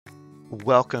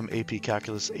Welcome AP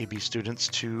Calculus AB students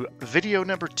to video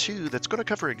number 2 that's going to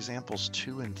cover examples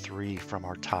 2 and 3 from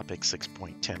our topic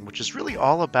 6.10, which is really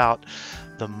all about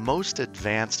the most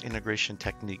advanced integration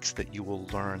techniques that you will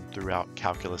learn throughout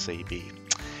Calculus AB.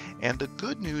 And the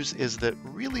good news is that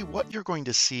really what you're going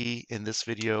to see in this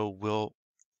video will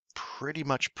pretty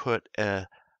much put a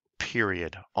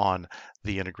period on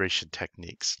the integration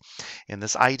techniques. And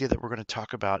this idea that we're going to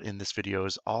talk about in this video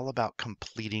is all about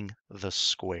completing the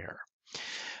square.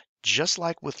 Just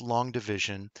like with long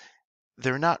division,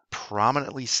 they're not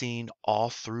prominently seen all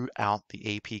throughout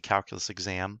the AP Calculus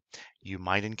exam. You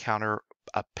might encounter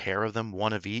a pair of them,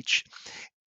 one of each.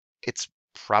 It's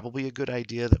probably a good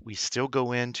idea that we still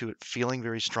go into it feeling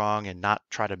very strong and not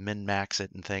try to min-max it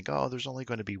and think, oh, there's only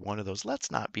going to be one of those.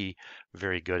 Let's not be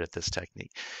very good at this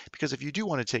technique. Because if you do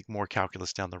want to take more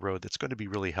calculus down the road, that's going to be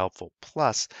really helpful.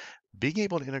 Plus, being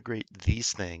able to integrate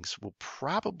these things will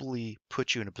probably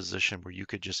put you in a position where you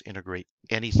could just integrate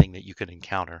anything that you could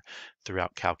encounter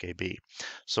throughout Calc AB.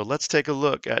 So let's take a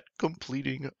look at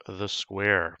completing the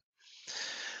square.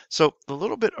 So a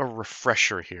little bit of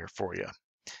refresher here for you.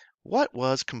 What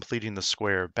was completing the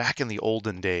square back in the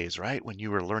olden days, right? When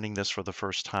you were learning this for the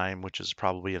first time, which is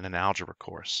probably in an algebra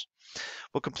course.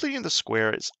 Well, completing the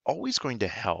square is always going to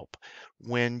help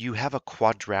when you have a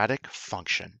quadratic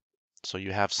function. So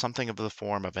you have something of the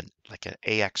form of like an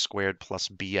ax squared plus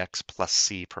bx plus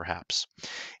c perhaps.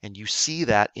 And you see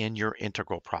that in your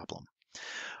integral problem.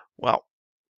 Well,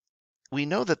 we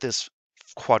know that this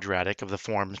quadratic of the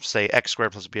form, say, x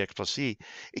squared plus bx plus c,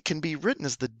 it can be written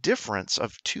as the difference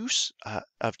of two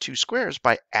squares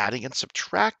by adding and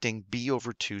subtracting b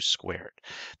over 2 squared.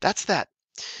 That's that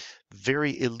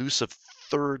very elusive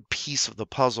third piece of the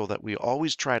puzzle that we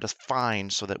always try to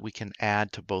find so that we can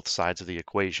add to both sides of the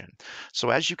equation. So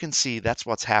as you can see, that's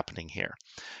what's happening here.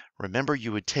 Remember,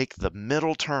 you would take the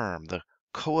middle term, the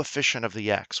coefficient of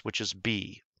the x, which is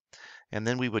b, and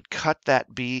then we would cut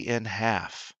that b in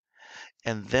half.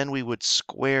 And then we would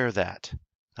square that.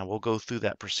 Now we'll go through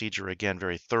that procedure again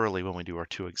very thoroughly when we do our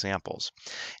two examples.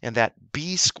 And that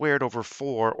b squared over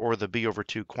 4, or the b over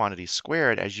 2 quantity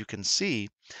squared, as you can see,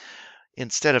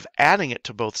 instead of adding it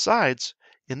to both sides,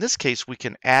 in this case we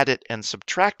can add it and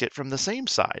subtract it from the same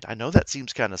side. I know that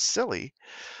seems kind of silly,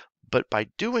 but by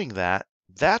doing that,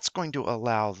 that's going to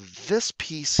allow this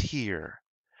piece here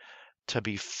to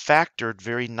be factored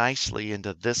very nicely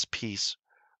into this piece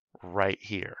right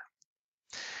here.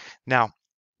 Now,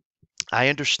 I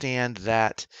understand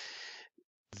that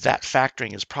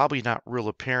factoring is probably not real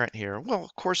apparent here. Well,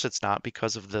 of course it's not,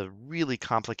 because of the really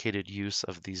complicated use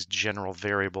of these general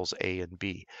variables a and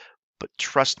b. But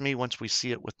trust me, once we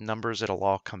see it with numbers, it'll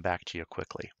all come back to you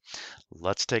quickly.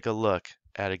 Let's take a look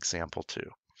at example 2.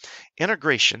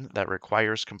 Integration that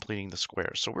requires completing the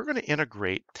square. So we're going to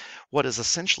integrate what is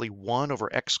essentially 1 over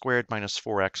x squared minus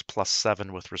 4x plus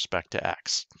 7 with respect to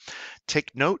x.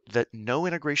 Take note that no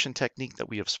integration technique that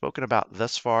we have spoken about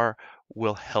thus far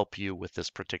will help you with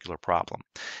this particular problem.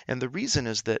 And the reason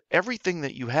is that everything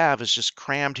that you have is just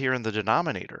crammed here in the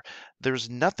denominator. There's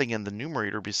nothing in the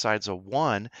numerator besides a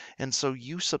 1, and so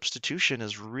u substitution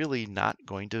is really not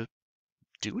going to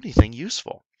do anything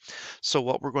useful. So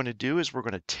what we're going to do is we're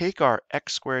going to take our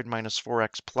x squared minus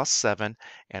 4x plus 7,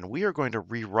 and we are going to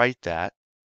rewrite that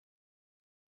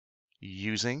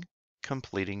using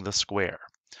completing the square.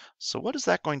 So what is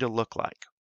that going to look like?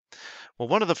 Well,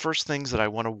 one of the first things that I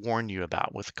want to warn you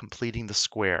about with completing the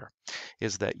square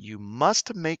is that you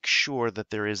must make sure that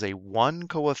there is a 1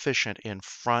 coefficient in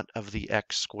front of the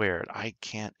x squared. I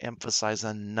can't emphasize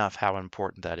enough how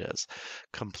important that is.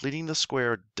 Completing the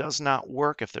square does not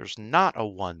work if there's not a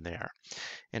 1 there.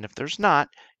 And if there's not,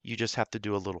 you just have to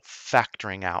do a little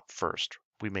factoring out first.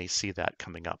 We may see that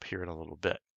coming up here in a little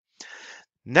bit.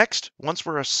 Next, once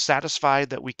we're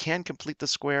satisfied that we can complete the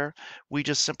square, we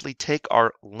just simply take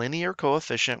our linear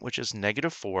coefficient, which is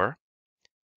 -4.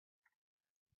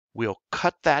 We'll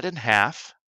cut that in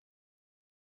half,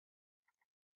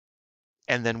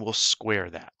 and then we'll square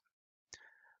that.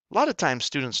 A lot of times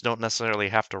students don't necessarily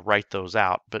have to write those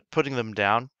out, but putting them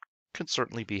down can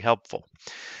certainly be helpful.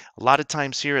 A lot of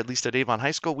times here, at least at Avon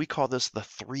High School, we call this the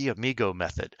Three Amigo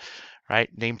method, right?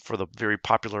 Named for the very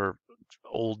popular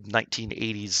old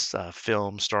 1980s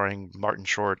film starring Martin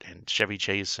Short and Chevy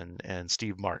Chase and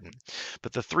Steve Martin.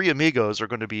 But the three amigos are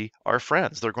going to be our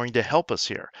friends. They're going to help us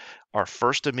here. Our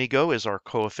first amigo is our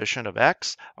coefficient of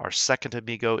x. Our second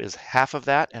amigo is half of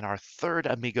that. And our third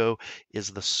amigo is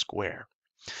the square.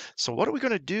 So what are we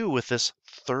going to do with this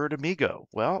third amigo?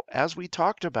 Well, as we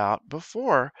talked about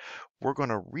before, we're going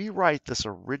to rewrite this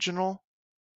original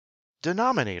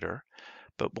denominator.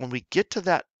 But when we get to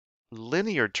that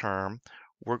linear term,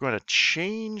 we're going to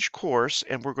change course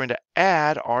and we're going to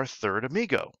add our third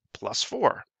amigo, plus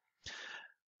 4.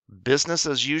 Business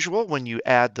as usual when you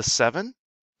add the 7.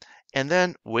 And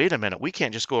then, wait a minute, we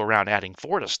can't just go around adding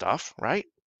 4 to stuff, right?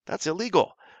 That's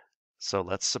illegal. So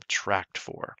let's subtract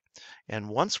 4. And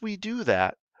once we do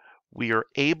that, we are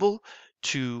able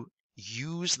to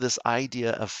use this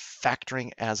idea of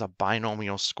factoring as a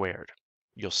binomial squared.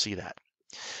 You'll see that.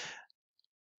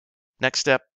 Next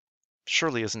step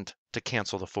surely isn't to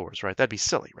cancel the 4's, right? That'd be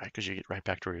silly, right? Because you get right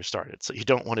back to where you started. So you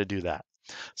don't want to do that.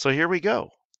 So here we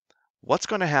go. What's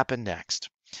going to happen next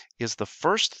is the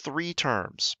first 3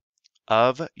 terms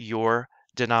of your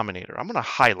denominator. I'm going to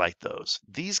highlight those.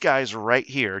 These guys right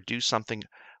here do something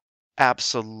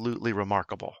absolutely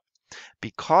remarkable.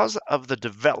 Because of the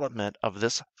development of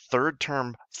this third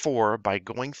term 4 by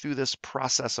going through this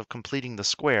process of completing the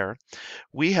square,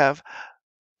 we have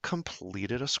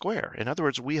completed a square. In other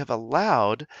words, we have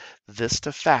allowed this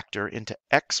to factor into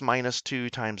x minus 2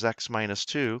 times x minus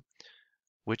 2,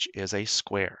 which is a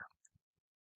square.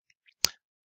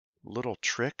 Little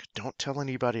trick, don't tell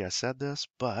anybody I said this,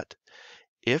 but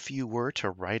if you were to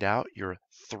write out your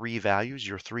 3 values,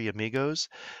 your 3 amigos,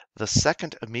 the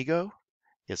second amigo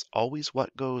is always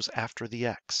what goes after the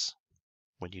x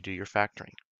when you do your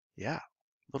factoring. Yeah,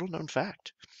 little known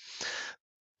fact.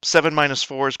 7 minus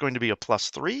 4 is going to be a plus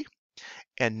 3,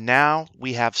 and now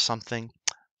we have something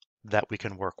that we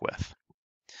can work with.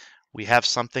 We have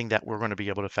something that we're going to be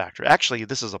able to factor. Actually,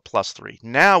 this is a plus 3.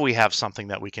 Now we have something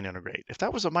that we can integrate. If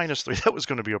that was a minus 3, that was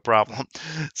going to be a problem.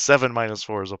 7 minus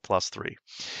 4 is a plus 3.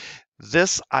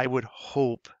 This, I would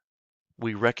hope,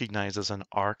 we recognize as an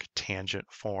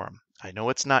arctangent form. I know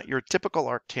it's not your typical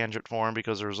arctangent form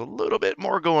because there's a little bit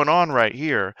more going on right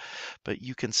here, but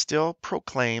you can still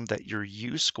proclaim that your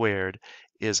u squared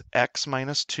is x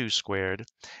minus 2 squared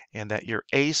and that your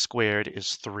a squared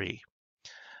is 3.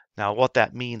 Now what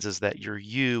that means is that your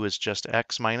u is just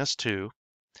x minus 2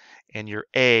 and your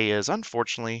a is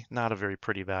unfortunately not a very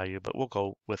pretty value, but we'll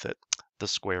go with it, the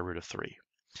square root of 3.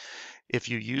 If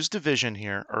you use division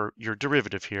here, or your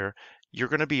derivative here, you're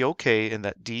going to be okay in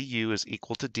that du is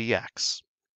equal to dx.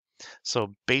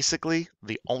 So basically,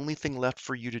 the only thing left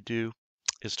for you to do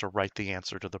is to write the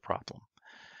answer to the problem.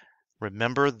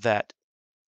 Remember that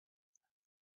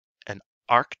an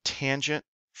arctangent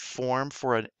form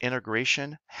for an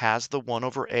integration has the 1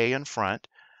 over a in front.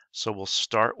 So we'll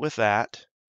start with that.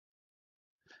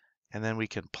 And then we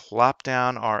can plop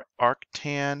down our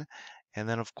arctan. And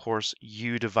then, of course,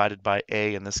 u divided by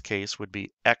a in this case would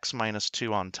be x minus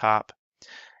 2 on top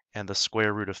and the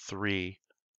square root of 3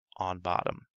 on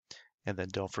bottom. And then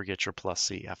don't forget your plus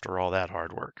c after all that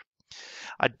hard work.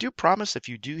 I do promise if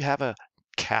you do have a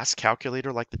CAS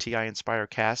calculator like the TI Inspire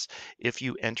CAS, if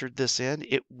you entered this in,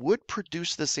 it would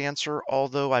produce this answer,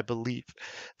 although I believe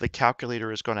the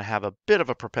calculator is going to have a bit of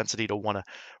a propensity to want to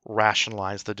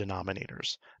rationalize the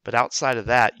denominators. But outside of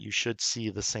that, you should see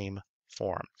the same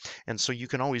form. And so you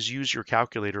can always use your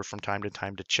calculator from time to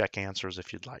time to check answers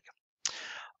if you'd like.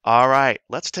 All right,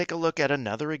 let's take a look at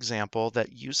another example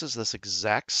that uses this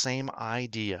exact same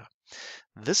idea.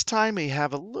 This time we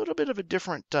have a little bit of a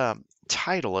different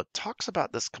title. It talks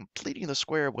about this completing the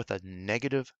square with a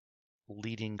negative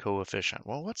leading coefficient.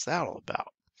 Well, what's that all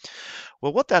about?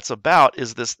 Well, what that's about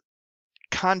is this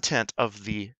content of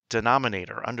the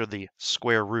denominator under the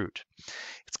square root.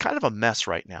 It's kind of a mess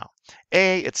right now.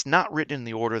 A, it's not written in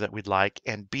the order that we'd like,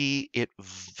 and B, it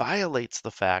violates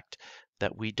the fact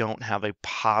that we don't have a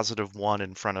positive 1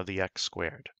 in front of the x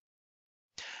squared.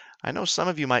 I know some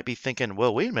of you might be thinking,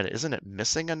 well, wait a minute, isn't it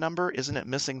missing a number? Isn't it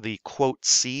missing the quote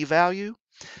c value?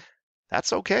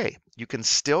 That's okay. You can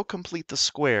still complete the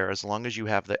square as long as you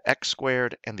have the x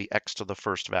squared and the x to the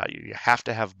first value. You have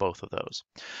to have both of those.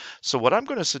 So what I'm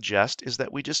going to suggest is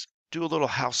that we just do a little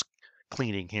house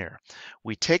cleaning here.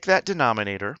 We take that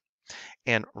denominator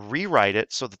and rewrite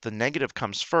it so that the negative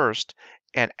comes first.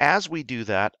 And as we do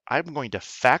that, I'm going to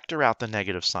factor out the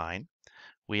negative sign.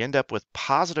 We end up with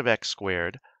positive x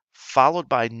squared followed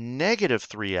by negative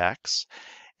 3x,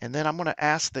 and then I'm going to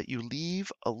ask that you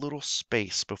leave a little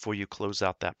space before you close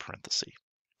out that parenthesis.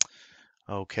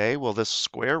 Okay, well this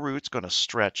square root's going to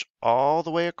stretch all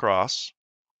the way across,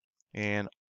 and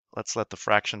let's let the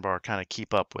fraction bar kind of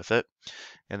keep up with it,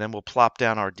 and then we'll plop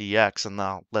down our dx, and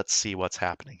now let's see what's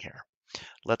happening here.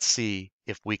 Let's see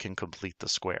if we can complete the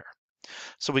square.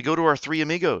 So we go to our 3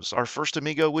 amigos. Our first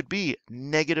amigo would be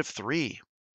negative 3.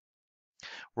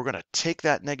 We're going to take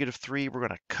that negative 3, we're going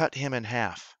to cut him in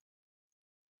half.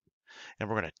 And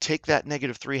we're going to take that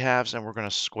negative 3 halves and we're going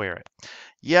to square it.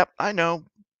 Yep, I know,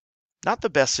 not the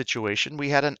best situation. We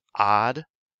had an odd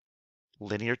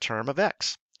linear term of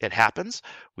x. It happens.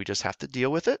 We just have to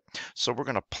deal with it. So we're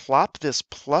going to plop this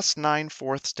plus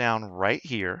 9/4 down right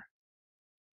here.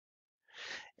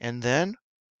 And then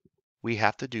we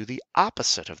have to do the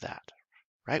opposite of that,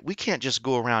 right? We can't just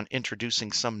go around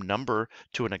introducing some number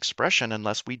to an expression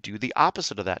unless we do the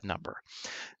opposite of that number.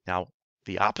 Now,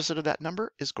 the opposite of that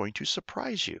number is going to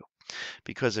surprise you,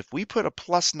 because if we put a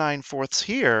plus 9/4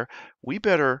 here, we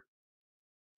better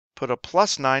put a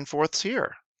plus 9/4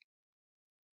 here.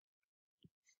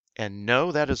 And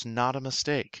no, that is not a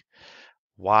mistake.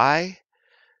 Why?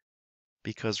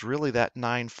 Because really that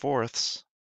 9/4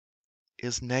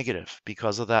 is negative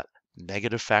because of that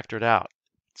negative factored out.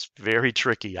 It's very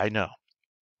tricky, I know.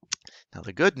 Now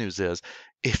the good news is,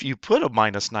 if you put a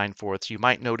minus 9/4, you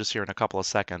might notice here in a couple of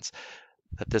seconds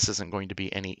that this isn't going to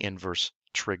be any inverse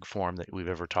trig form that we've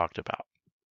ever talked about.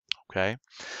 Okay,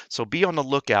 so be on the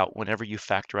lookout whenever you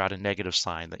factor out a negative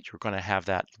sign that you're going to have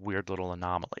that weird little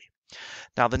anomaly.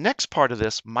 Now the next part of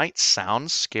this might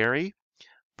sound scary,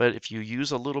 but if you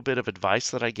use a little bit of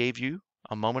advice that I gave you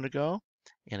a moment ago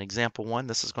in example 1,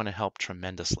 this is going to help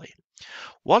tremendously.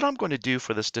 What I'm going to do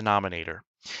for this denominator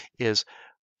is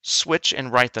switch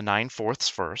and write the 9/4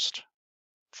 first,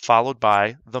 followed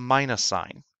by the minus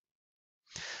sign.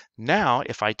 Now,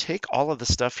 if I take all of the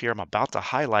stuff here I'm about to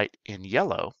highlight in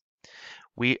yellow,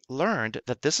 we learned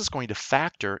that this is going to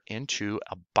factor into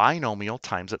a binomial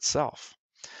times itself.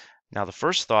 Now, the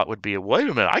first thought would be, wait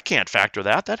a minute, I can't factor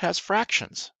that. That has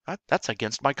fractions. That's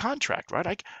against my contract,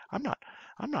 right? I'm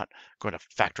not going to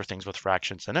factor things with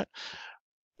fractions in it.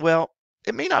 Well,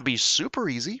 it may not be super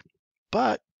easy,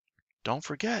 but don't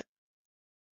forget,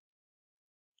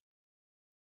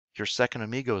 your second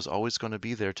amigo is always going to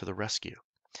be there to the rescue.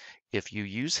 If you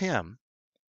use him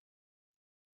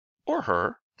or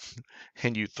her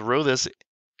and you throw this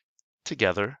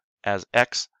together as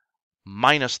x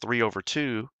minus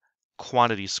 3/2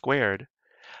 quantity squared,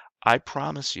 I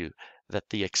promise you that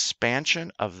the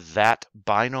expansion of that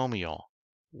binomial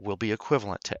will be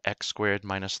equivalent to x squared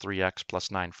minus 3x plus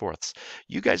 9/4.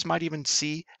 You guys might even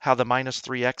see how the minus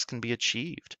 3x can be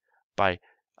achieved by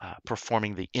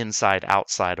performing the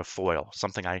inside-outside of FOIL,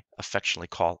 something I affectionately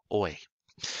call OI.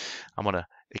 I'm going to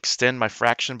extend my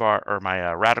fraction bar or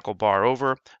my radical bar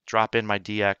over, drop in my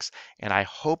dx, and I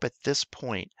hope at this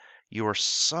point you are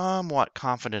somewhat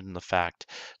confident in the fact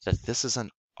that this is an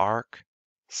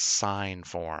arcsine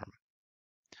form,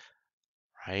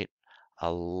 right?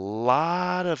 A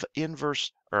lot of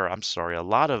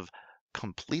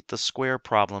complete the square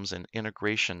problems in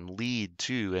integration lead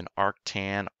to an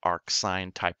arctan,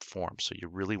 arcsine type form. So you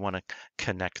really want to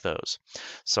connect those.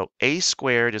 So a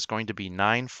squared is going to be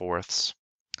 9/4.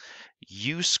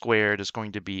 U squared is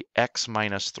going to be x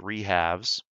minus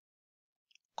 3/2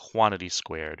 quantity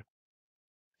squared.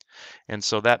 And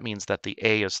so that means that the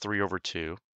a is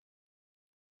 3/2.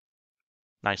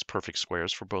 Nice perfect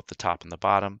squares for both the top and the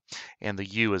bottom. And the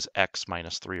u is x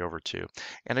minus 3/2.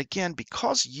 And again,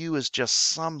 because u is just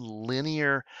some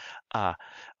linear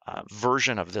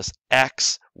version of this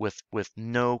x with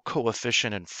no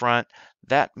coefficient in front,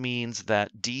 that means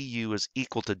that du is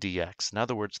equal to dx. In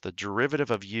other words, the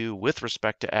derivative of u with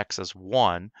respect to x is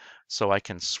 1, so I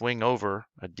can swing over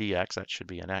a dx, that should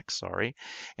be an x, sorry,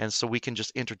 and so we can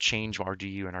just interchange our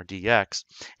du and our dx,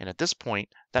 and at this point,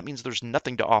 that means there's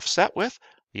nothing to offset with.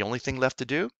 The only thing left to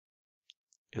do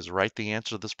is write the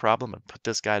answer to this problem and put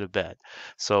this guy to bed.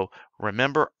 So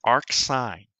remember,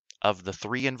 arcsine, of the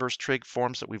 3 inverse trig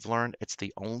forms that we've learned, it's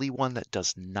the only one that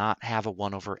does not have a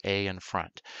 1/a in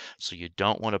front. So you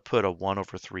don't want to put a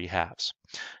 1/3/2.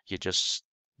 You just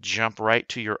jump right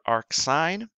to your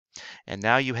arcsine, and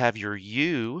now you have your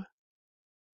u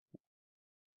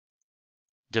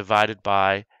divided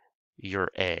by your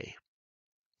a.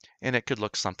 And it could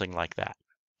look something like that.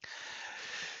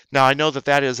 Now I know that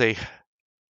that is a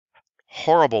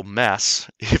horrible mess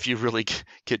if you really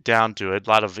get down to it. A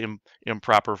lot of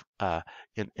improper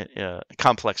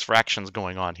complex fractions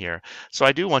going on here. So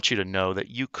I do want you to know that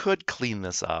you could clean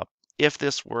this up. If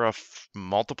this were a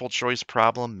multiple choice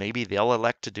problem, maybe they'll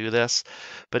elect to do this.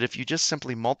 But if you just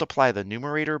simply multiply the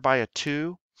numerator by a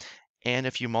 2, and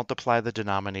if you multiply the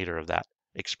denominator of that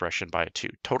expression by a 2,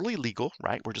 totally legal,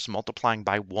 right? We're just multiplying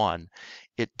by 1.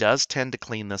 It does tend to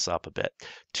clean this up a bit.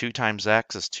 2 times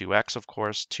x is 2x, of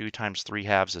course. 2 times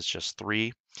 3/2 is just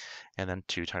 3. And then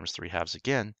 2 times 3/2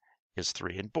 again is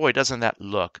 3. And boy, doesn't that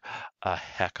look a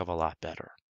heck of a lot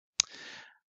better.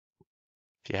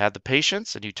 If you had the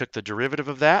patience and you took the derivative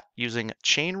of that using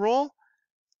chain rule,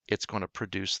 it's going to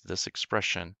produce this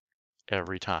expression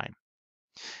every time.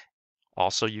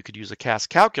 Also, you could use a CAS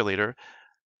calculator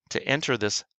to enter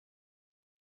this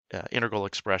integral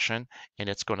expression, and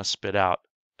it's going to spit out,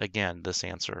 again, this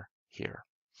answer here.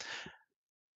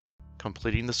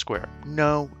 Completing the square.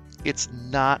 No, it's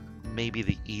not maybe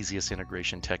the easiest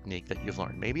integration technique that you've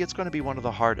learned. Maybe it's going to be one of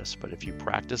the hardest, but if you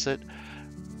practice it,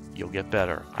 you'll get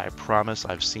better. I promise.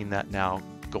 I've seen that now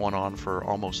going on for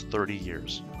almost 30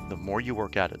 years. The more you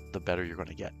work at it, the better you're going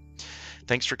to get.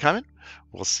 Thanks for coming.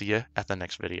 We'll see you at the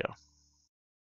next video.